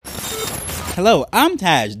Hello, I'm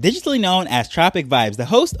Taj, digitally known as Tropic Vibes, the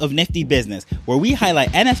host of Nifty Business, where we highlight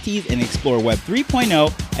NFTs and explore Web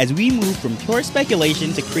 3.0 as we move from pure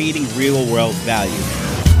speculation to creating real-world value.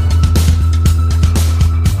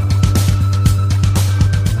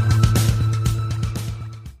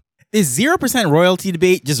 This 0% royalty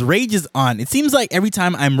debate just rages on. It seems like every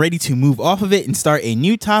time I'm ready to move off of it and start a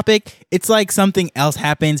new topic, it's like something else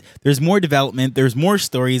happens. There's more development, there's more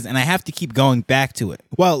stories, and I have to keep going back to it.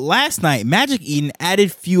 Well, last night, Magic Eden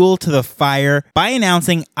added fuel to the fire by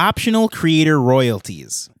announcing optional creator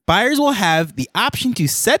royalties. Buyers will have the option to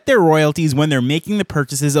set their royalties when they're making the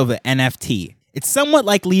purchases of the NFT. It's somewhat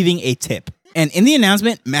like leaving a tip. And in the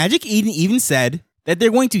announcement, Magic Eden even said that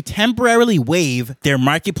they're going to temporarily waive their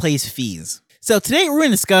marketplace fees. So today we're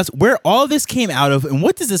going to discuss where all of this came out of and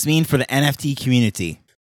what does this mean for the NFT community.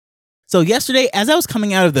 So yesterday, as I was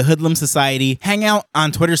coming out of the Hoodlum Society hangout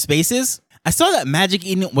on Twitter Spaces, I saw that Magic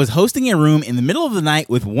Eden was hosting a room in the middle of the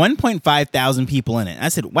night with 1.5 thousand people in it. I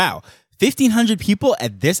said, wow, 1,500 people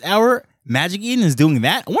at this hour? Magic Eden is doing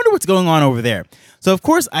that? I wonder what's going on over there. So of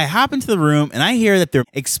course, I hop into the room and I hear that they're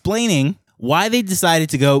explaining why they decided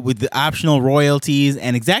to go with the optional royalties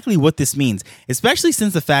and exactly what this means, especially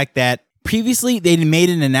since the fact that previously they made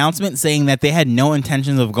an announcement saying that they had no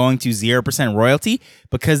intentions of going to 0% royalty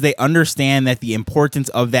because they understand that the importance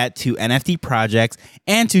of that to NFT projects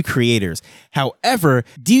and to creators. However,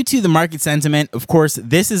 due to the market sentiment, of course,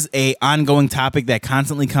 this is an ongoing topic that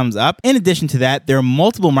constantly comes up. In addition to that, there are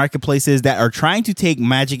multiple marketplaces that are trying to take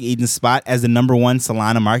Magic Eden's spot as the number one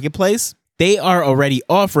Solana marketplace. They are already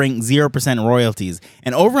offering 0% royalties.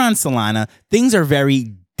 And over on Solana, things are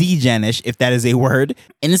very degen-ish, if that is a word,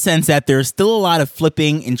 in the sense that there's still a lot of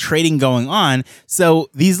flipping and trading going on. So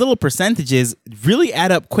these little percentages really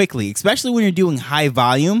add up quickly, especially when you're doing high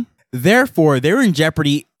volume. Therefore, they're in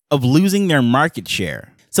jeopardy of losing their market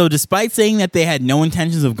share. So despite saying that they had no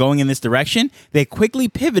intentions of going in this direction, they quickly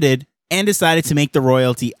pivoted and decided to make the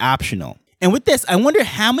royalty optional. And with this, I wonder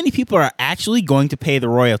how many people are actually going to pay the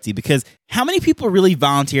royalty, because how many people really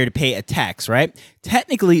volunteer to pay a tax, right?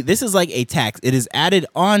 Technically, this is like a tax. It is added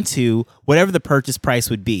onto whatever the purchase price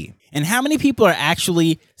would be. And how many people are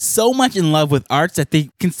actually so much in love with arts that they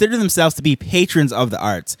consider themselves to be patrons of the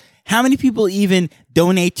arts? How many people even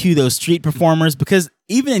donate to those street performers? Because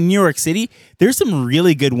even in New York City, there's some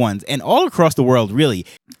really good ones, and all across the world, really.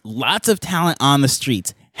 Lots of talent on the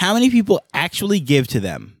streets. How many people actually give to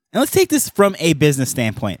them? And let's take this from a business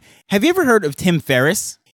standpoint. Have you ever heard of Tim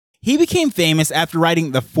Ferriss? He became famous after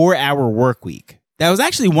writing The 4-Hour Workweek. That was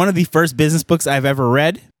actually one of the first business books I've ever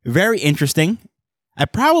read. Very interesting. I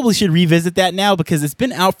probably should revisit that now because it's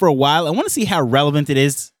been out for a while. I want to see how relevant it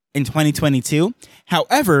is in 2022.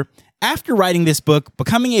 However, after writing this book,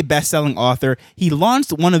 becoming a best-selling author, he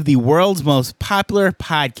launched one of the world's most popular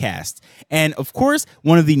podcasts. And of course,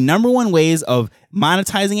 one of the number one ways of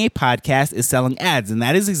monetizing a podcast is selling ads, and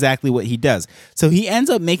that is exactly what he does. So he ends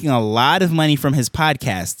up making a lot of money from his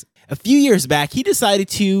podcast. A few years back, he decided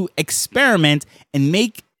to experiment and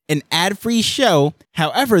make an ad-free show.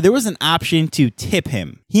 However, there was an option to tip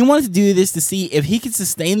him. He wanted to do this to see if he could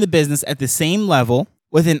sustain the business at the same level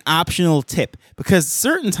with an optional tip, because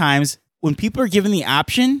certain times when people are given the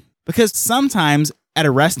option, because sometimes at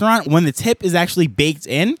a restaurant, when the tip is actually baked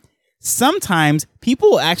in, sometimes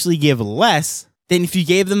people will actually give less than if you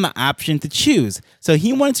gave them the option to choose. So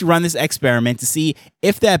he wanted to run this experiment to see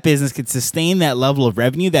if that business could sustain that level of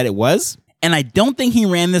revenue that it was. And I don't think he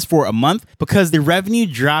ran this for a month because the revenue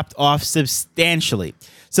dropped off substantially.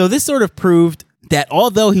 So this sort of proved that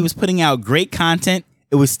although he was putting out great content,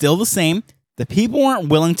 it was still the same. The people weren't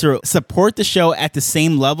willing to support the show at the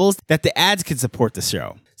same levels that the ads could support the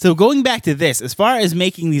show. So going back to this, as far as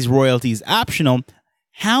making these royalties optional,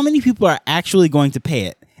 how many people are actually going to pay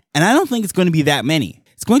it? And I don't think it's going to be that many.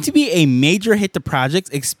 It's going to be a major hit to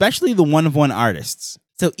projects, especially the one-of-one artists.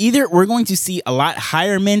 So either we're going to see a lot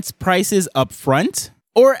higher mint prices up front,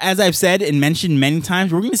 or as I've said and mentioned many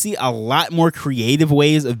times, we're going to see a lot more creative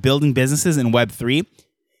ways of building businesses in Web3.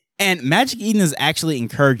 And Magic Eden is actually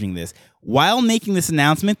encouraging this. While making this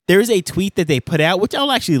announcement, there's a tweet that they put out, which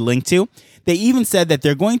I'll actually link to. They even said that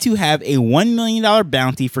they're going to have a $1 million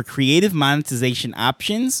bounty for creative monetization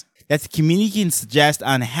options that the community can suggest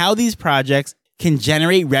on how these projects can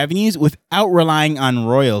generate revenues without relying on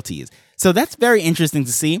royalties. So that's very interesting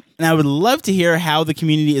to see. And I would love to hear how the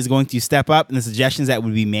community is going to step up and the suggestions that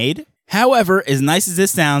would be made. However, as nice as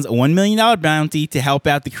this sounds, a $1 million bounty to help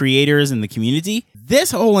out the creators and the community,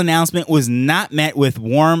 this whole announcement was not met with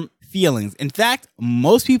warm feelings. In fact,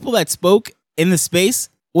 most people that spoke in the space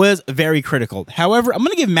was very critical. However, I'm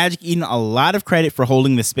going to give Magic Eden a lot of credit for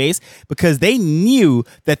holding the space because they knew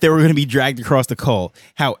that they were going to be dragged across the coal.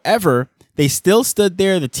 However, they still stood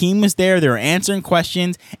there. The team was there. They were answering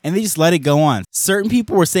questions and they just let it go on. Certain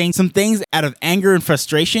people were saying some things out of anger and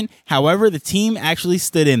frustration. However, the team actually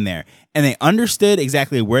stood in there and they understood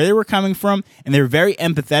exactly where they were coming from and they were very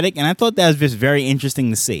empathetic. And I thought that was just very interesting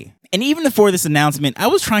to see. And even before this announcement, I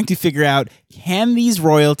was trying to figure out, can these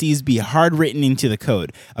royalties be hard written into the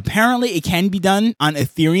code? Apparently, it can be done on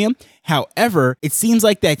Ethereum. However, it seems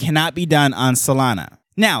like that cannot be done on Solana.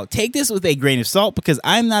 Now, take this with a grain of salt because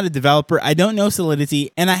I'm not a developer, I don't know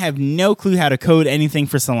Solidity, and I have no clue how to code anything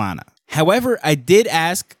for Solana. However, I did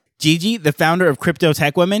ask Gigi, the founder of Crypto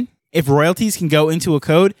Tech Women, if royalties can go into a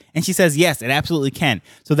code, and she says yes, it absolutely can.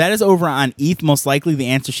 So that is over on ETH, most likely the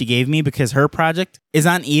answer she gave me because her project is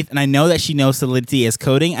on ETH, and I know that she knows Solidity is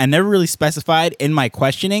coding. I never really specified in my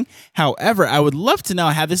questioning. However, I would love to know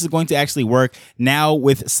how this is going to actually work now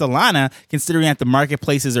with Solana, considering that the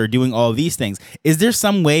marketplaces are doing all of these things. Is there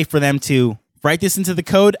some way for them to write this into the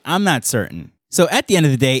code? I'm not certain. So at the end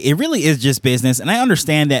of the day, it really is just business, and I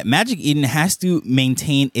understand that Magic Eden has to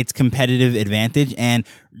maintain its competitive advantage, and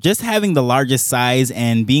just having the largest size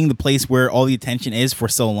and being the place where all the attention is for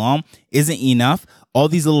so long isn't enough. All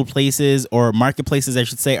these little places, or marketplaces I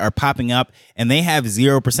should say, are popping up and they have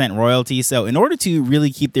 0% royalty. So in order to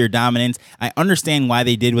really keep their dominance, I understand why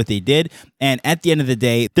they did what they did. And at the end of the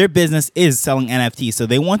day, their business is selling NFTs. So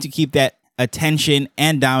they want to keep that attention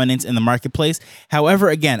and dominance in the marketplace. However,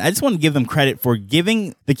 again, I just want to give them credit for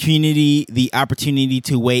giving the community the opportunity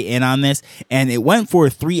to weigh in on this. And it went for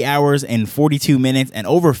 3 hours and 42 minutes and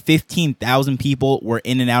over 15,000 people were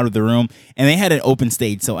in and out of the room, and they had an open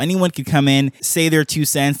stage. So anyone could come in, say their 2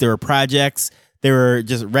 cents. There were projects, there were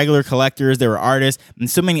just regular collectors, there were artists, and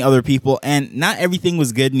so many other people. And not everything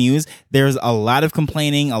was good news. There's a lot of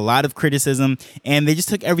complaining, a lot of criticism, and they just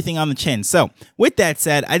took everything on the chin. So with that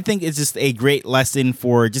said, I think it's just a great lesson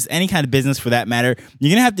for just any kind of business for that matter. You're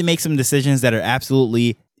going to have to make some decisions that are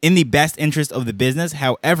absolutely in the best interest of the business.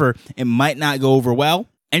 However, it might not go over well.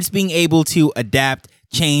 And just being able to adapt,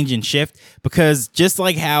 change, and shift, because just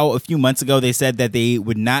like how a few months ago they said that they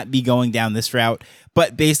would not be going down this route,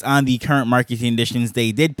 but based on the current market conditions,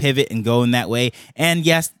 they did pivot and go in that way. And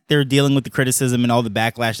yes, they're dealing with the criticism and all the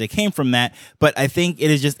backlash that came from that, but I think it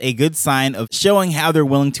is just a good sign of showing how they're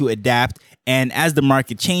willing to adapt. And as the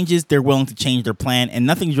market changes, they're willing to change their plan, and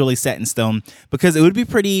nothing's really set in stone, because it would be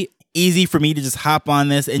pretty easy for me to just hop on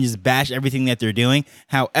this and just bash everything that they're doing.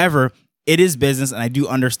 However, it is business, and I do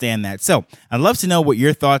understand that. So I'd love to know what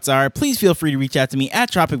your thoughts are. Please feel free to reach out to me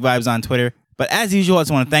at Tropic Vibes on Twitter. But as usual, I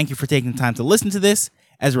just want to thank you for taking the time to listen to this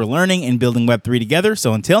as we're learning and building Web3 together.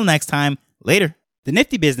 So until next time, later. The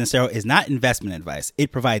Nifty Business Arrow is not investment advice.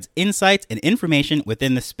 It provides insights and information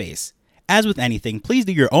within the space. As with anything, please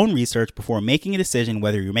do your own research before making a decision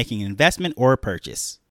whether you're making an investment or a purchase.